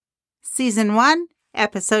Season 1,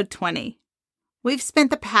 Episode 20. We've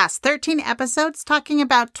spent the past 13 episodes talking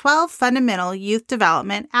about 12 fundamental youth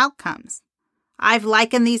development outcomes. I've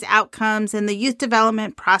likened these outcomes in the youth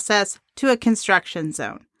development process to a construction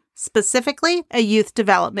zone, specifically a youth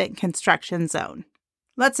development construction zone.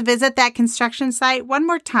 Let's visit that construction site one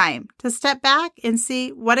more time to step back and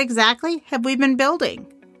see what exactly have we been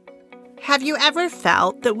building. Have you ever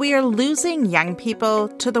felt that we are losing young people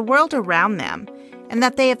to the world around them and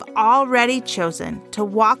that they have already chosen to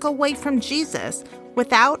walk away from Jesus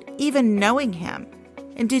without even knowing him?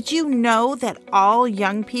 And did you know that all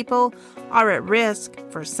young people are at risk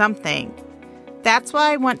for something? That's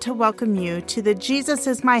why I want to welcome you to the Jesus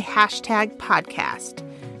is My Hashtag podcast,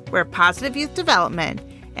 where positive youth development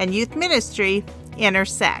and youth ministry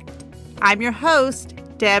intersect. I'm your host,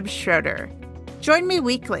 Deb Schroeder. Join me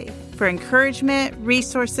weekly for encouragement,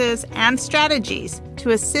 resources, and strategies to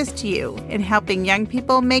assist you in helping young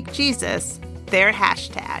people make Jesus their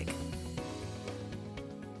hashtag.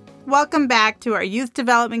 Welcome back to our youth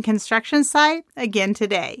development construction site again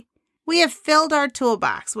today. We have filled our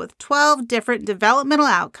toolbox with 12 different developmental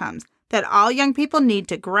outcomes that all young people need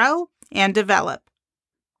to grow and develop.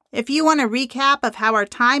 If you want a recap of how our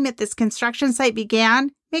time at this construction site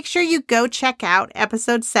began, make sure you go check out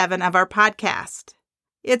episode 7 of our podcast.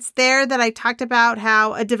 It's there that I talked about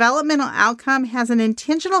how a developmental outcome has an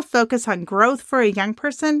intentional focus on growth for a young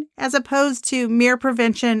person as opposed to mere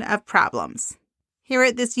prevention of problems. Here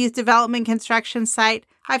at this youth development construction site,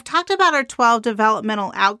 I've talked about our 12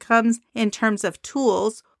 developmental outcomes in terms of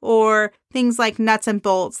tools or things like nuts and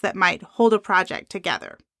bolts that might hold a project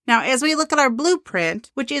together. Now, as we look at our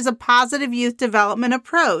blueprint, which is a positive youth development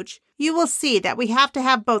approach, you will see that we have to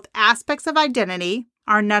have both aspects of identity,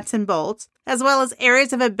 our nuts and bolts, as well as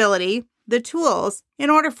areas of ability, the tools, in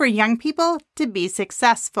order for young people to be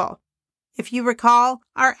successful. If you recall,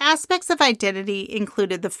 our aspects of identity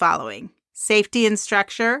included the following: safety and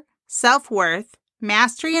structure, self-worth,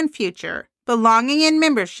 mastery and future, belonging and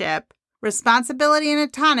membership, responsibility and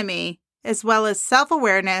autonomy, as well as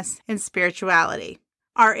self-awareness and spirituality.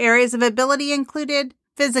 Our areas of ability included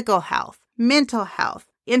physical health, mental health,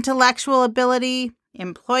 intellectual ability,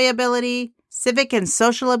 employability, civic and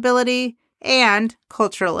social ability, and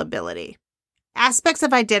cultural ability. Aspects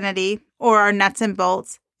of identity, or our nuts and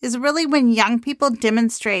bolts, is really when young people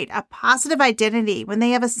demonstrate a positive identity when they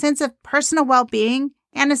have a sense of personal well-being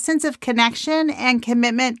and a sense of connection and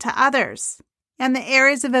commitment to others. And the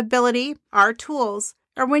areas of ability, our tools,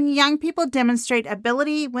 are when young people demonstrate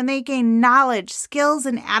ability when they gain knowledge, skills,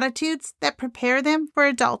 and attitudes that prepare them for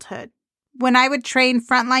adulthood. When I would train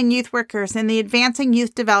frontline youth workers in the Advancing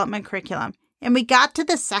Youth Development curriculum, and we got to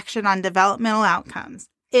the section on developmental outcomes,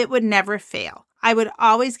 it would never fail. I would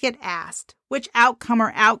always get asked, which outcome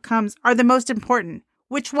or outcomes are the most important?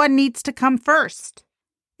 Which one needs to come first?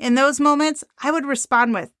 In those moments, I would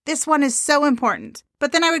respond with, this one is so important.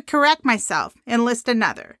 But then I would correct myself and list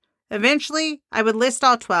another. Eventually, I would list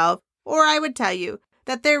all 12, or I would tell you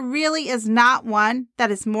that there really is not one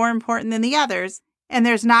that is more important than the others, and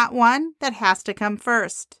there's not one that has to come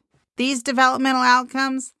first. These developmental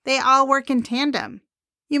outcomes, they all work in tandem.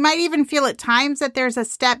 You might even feel at times that there's a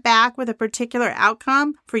step back with a particular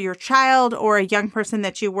outcome for your child or a young person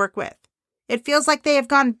that you work with. It feels like they have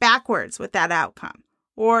gone backwards with that outcome,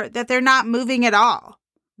 or that they're not moving at all.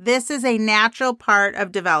 This is a natural part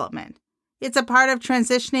of development. It's a part of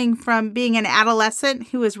transitioning from being an adolescent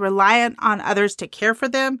who is reliant on others to care for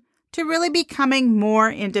them to really becoming more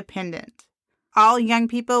independent. All young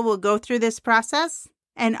people will go through this process,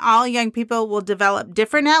 and all young people will develop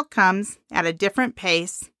different outcomes at a different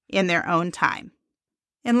pace in their own time.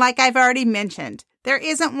 And like I've already mentioned, there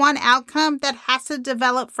isn't one outcome that has to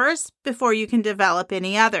develop first before you can develop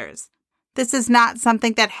any others. This is not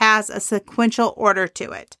something that has a sequential order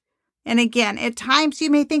to it. And again, at times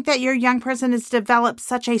you may think that your young person has developed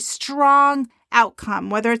such a strong outcome,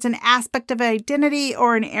 whether it's an aspect of identity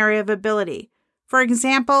or an area of ability. For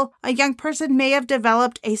example, a young person may have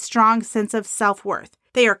developed a strong sense of self-worth.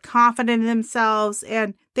 They are confident in themselves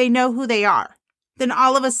and they know who they are. Then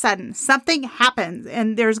all of a sudden, something happens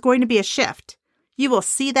and there's going to be a shift. You will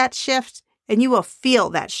see that shift and you will feel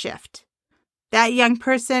that shift. That young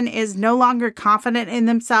person is no longer confident in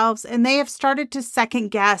themselves and they have started to second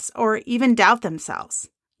guess or even doubt themselves.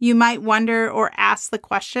 You might wonder or ask the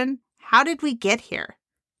question, how did we get here?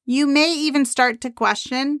 You may even start to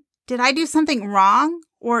question, did I do something wrong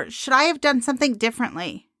or should I have done something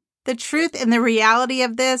differently? The truth and the reality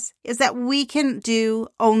of this is that we can do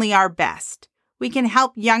only our best. We can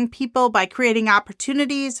help young people by creating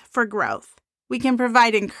opportunities for growth. We can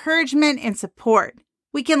provide encouragement and support.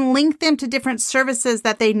 We can link them to different services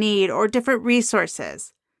that they need or different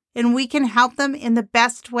resources, and we can help them in the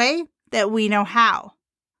best way that we know how.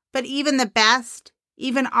 But even the best,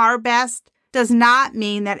 even our best, does not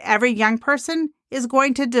mean that every young person is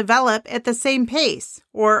going to develop at the same pace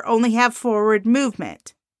or only have forward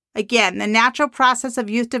movement. Again, the natural process of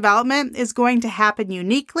youth development is going to happen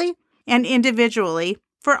uniquely and individually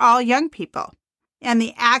for all young people. And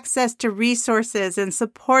the access to resources and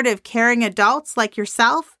supportive, caring adults like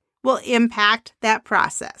yourself will impact that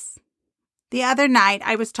process. The other night,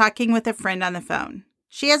 I was talking with a friend on the phone.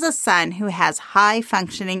 She has a son who has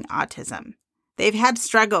high-functioning autism. They've had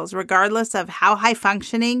struggles regardless of how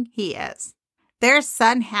high-functioning he is. Their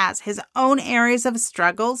son has his own areas of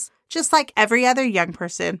struggles, just like every other young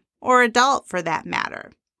person, or adult for that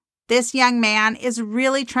matter. This young man is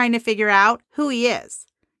really trying to figure out who he is.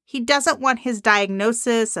 He doesn't want his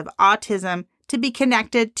diagnosis of autism to be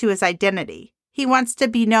connected to his identity. He wants to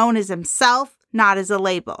be known as himself, not as a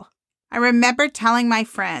label. I remember telling my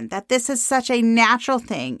friend that this is such a natural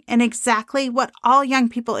thing and exactly what all young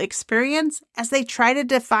people experience as they try to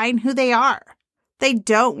define who they are. They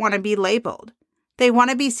don't want to be labeled. They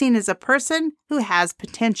want to be seen as a person who has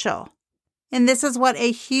potential. And this is what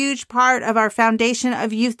a huge part of our foundation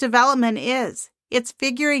of youth development is. It's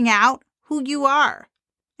figuring out who you are.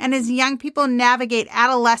 And as young people navigate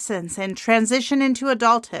adolescence and transition into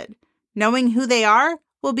adulthood, knowing who they are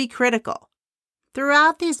will be critical.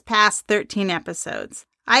 Throughout these past 13 episodes,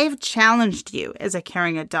 I have challenged you as a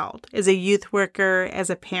caring adult, as a youth worker, as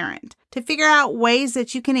a parent, to figure out ways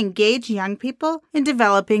that you can engage young people in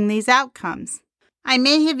developing these outcomes. I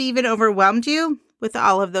may have even overwhelmed you with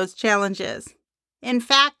all of those challenges. In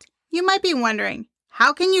fact, you might be wondering,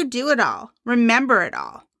 how can you do it all, remember it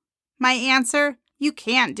all? My answer, you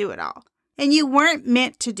can't do it all, and you weren't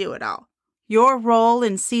meant to do it all. Your role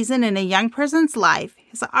and season in a young person's life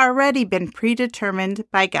has already been predetermined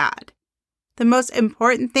by God. The most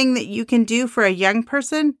important thing that you can do for a young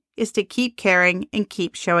person is to keep caring and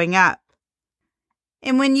keep showing up.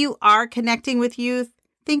 And when you are connecting with youth,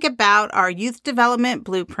 think about our youth development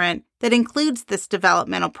blueprint that includes this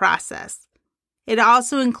developmental process. It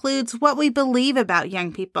also includes what we believe about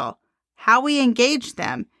young people, how we engage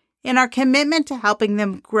them, and our commitment to helping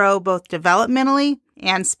them grow both developmentally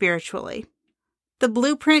and spiritually. The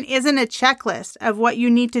blueprint isn't a checklist of what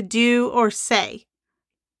you need to do or say.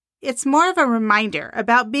 It's more of a reminder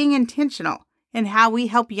about being intentional in how we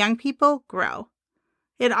help young people grow.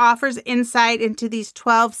 It offers insight into these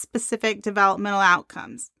 12 specific developmental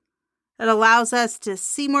outcomes. It allows us to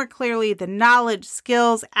see more clearly the knowledge,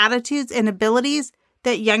 skills, attitudes, and abilities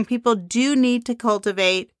that young people do need to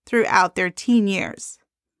cultivate throughout their teen years.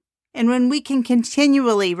 And when we can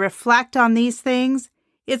continually reflect on these things,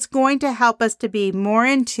 it's going to help us to be more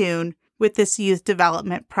in tune with this youth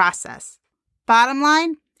development process. Bottom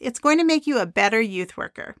line, it's going to make you a better youth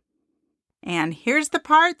worker. And here's the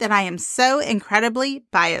part that I am so incredibly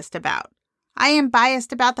biased about. I am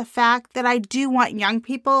biased about the fact that I do want young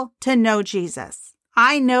people to know Jesus.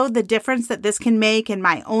 I know the difference that this can make in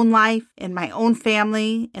my own life, in my own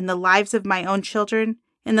family, in the lives of my own children,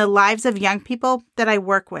 in the lives of young people that I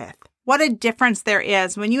work with. What a difference there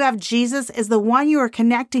is when you have Jesus as the one you are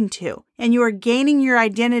connecting to and you are gaining your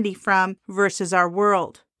identity from versus our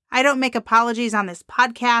world. I don't make apologies on this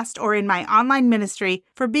podcast or in my online ministry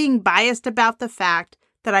for being biased about the fact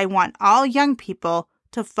that I want all young people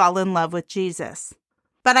to fall in love with Jesus.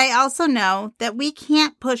 But I also know that we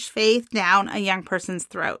can't push faith down a young person's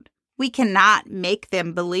throat. We cannot make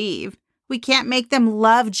them believe. We can't make them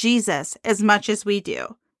love Jesus as much as we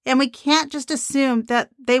do. And we can't just assume that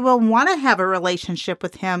they will want to have a relationship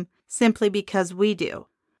with him simply because we do.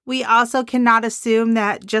 We also cannot assume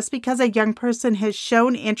that just because a young person has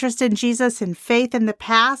shown interest in Jesus and faith in the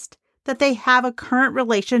past, that they have a current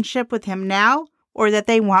relationship with him now or that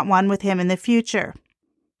they want one with him in the future.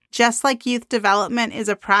 Just like youth development is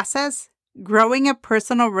a process, growing a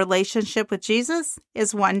personal relationship with Jesus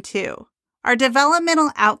is one too. Our developmental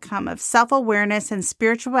outcome of self-awareness and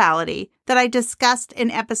spirituality that I discussed in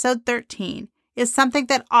episode 13 is something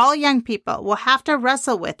that all young people will have to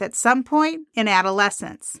wrestle with at some point in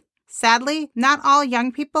adolescence. Sadly, not all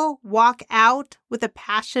young people walk out with a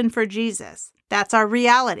passion for Jesus. That's our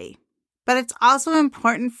reality. But it's also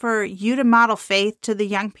important for you to model faith to the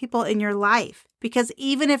young people in your life, because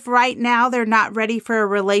even if right now they're not ready for a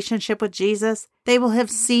relationship with Jesus, they will have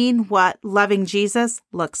seen what loving Jesus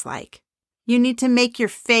looks like. You need to make your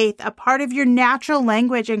faith a part of your natural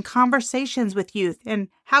language and conversations with youth and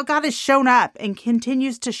how God has shown up and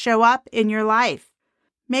continues to show up in your life.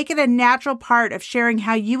 Make it a natural part of sharing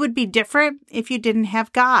how you would be different if you didn't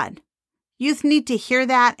have God. Youth need to hear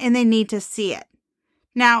that and they need to see it.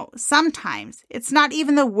 Now, sometimes it's not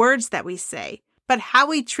even the words that we say, but how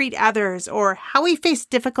we treat others or how we face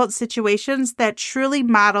difficult situations that truly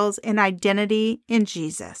models an identity in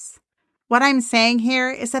Jesus. What I'm saying here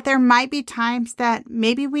is that there might be times that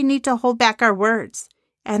maybe we need to hold back our words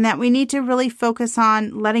and that we need to really focus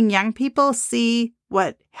on letting young people see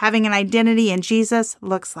what having an identity in Jesus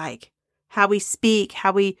looks like. How we speak,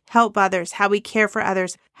 how we help others, how we care for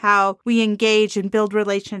others, how we engage and build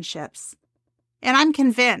relationships. And I'm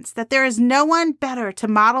convinced that there is no one better to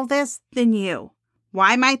model this than you.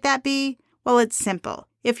 Why might that be? Well, it's simple.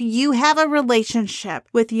 If you have a relationship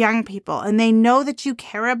with young people and they know that you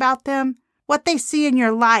care about them, what they see in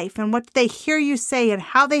your life and what they hear you say and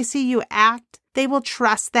how they see you act, they will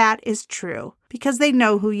trust that is true because they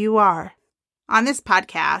know who you are. On this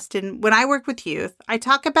podcast, and when I work with youth, I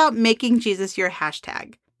talk about making Jesus your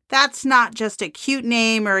hashtag. That's not just a cute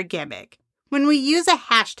name or a gimmick. When we use a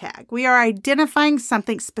hashtag, we are identifying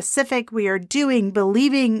something specific we are doing,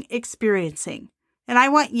 believing, experiencing. And I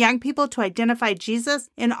want young people to identify Jesus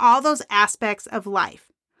in all those aspects of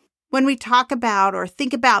life. When we talk about or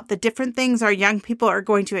think about the different things our young people are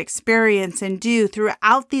going to experience and do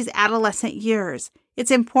throughout these adolescent years,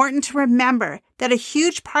 it's important to remember that a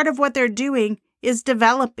huge part of what they're doing is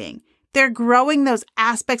developing. They're growing those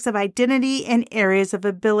aspects of identity and areas of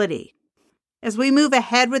ability. As we move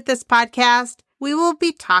ahead with this podcast, we will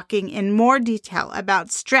be talking in more detail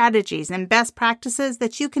about strategies and best practices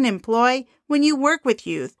that you can employ when you work with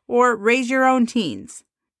youth or raise your own teens.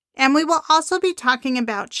 And we will also be talking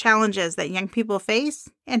about challenges that young people face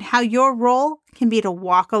and how your role can be to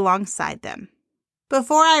walk alongside them.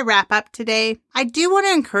 Before I wrap up today, I do want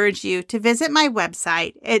to encourage you to visit my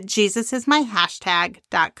website at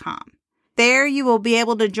JesusIsMyHashtag.com. There you will be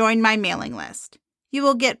able to join my mailing list. You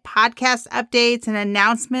will get podcast updates and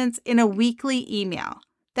announcements in a weekly email.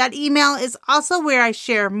 That email is also where I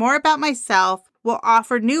share more about myself, will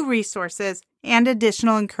offer new resources, and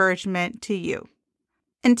additional encouragement to you.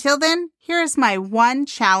 Until then, here is my one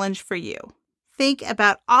challenge for you. Think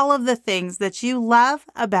about all of the things that you love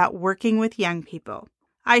about working with young people.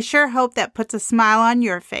 I sure hope that puts a smile on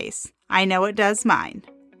your face. I know it does mine.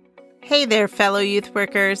 Hey there, fellow youth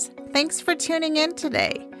workers. Thanks for tuning in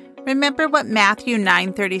today. Remember what Matthew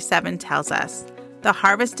 9:37 tells us. The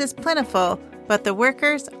harvest is plentiful, but the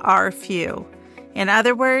workers are few. In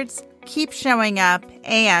other words, keep showing up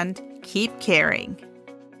and keep caring.